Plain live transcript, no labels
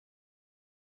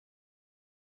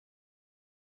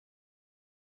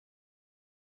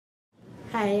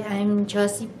Hi, I'm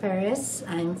Josie Perez.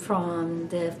 I'm from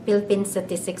the Philippine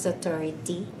Statistics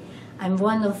Authority. I'm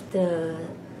one of the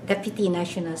Deputy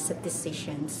National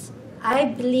Statisticians. I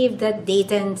believe that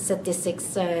data and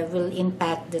statistics will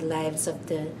impact the lives of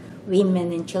the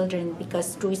women and children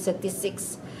because through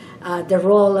statistics, the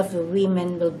role of the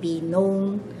women will be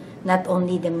known, not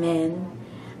only the men.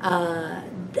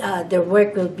 Their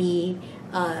work will be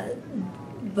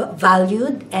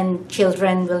valued, and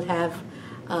children will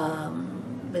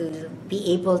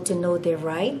be able to know their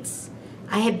rights.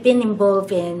 I have been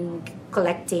involved in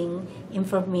collecting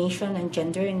information on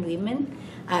gender and women,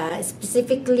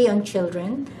 specifically on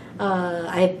children.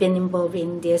 I have been involved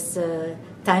in this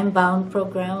time-bound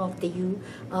program of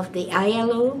the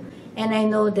ILO, and I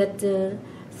know that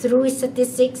through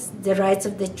statistics, the rights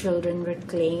of the children were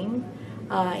claimed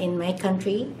in my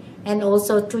country, and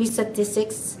also through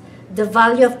statistics, the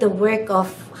value of the work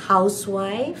of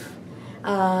housewife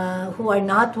who are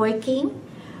not working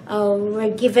were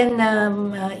given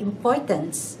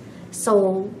importance.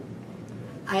 So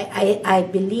I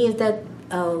believe that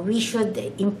we should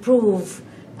improve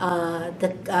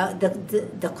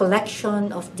the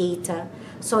collection of data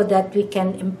so that we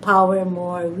can empower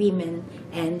more women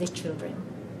and the children.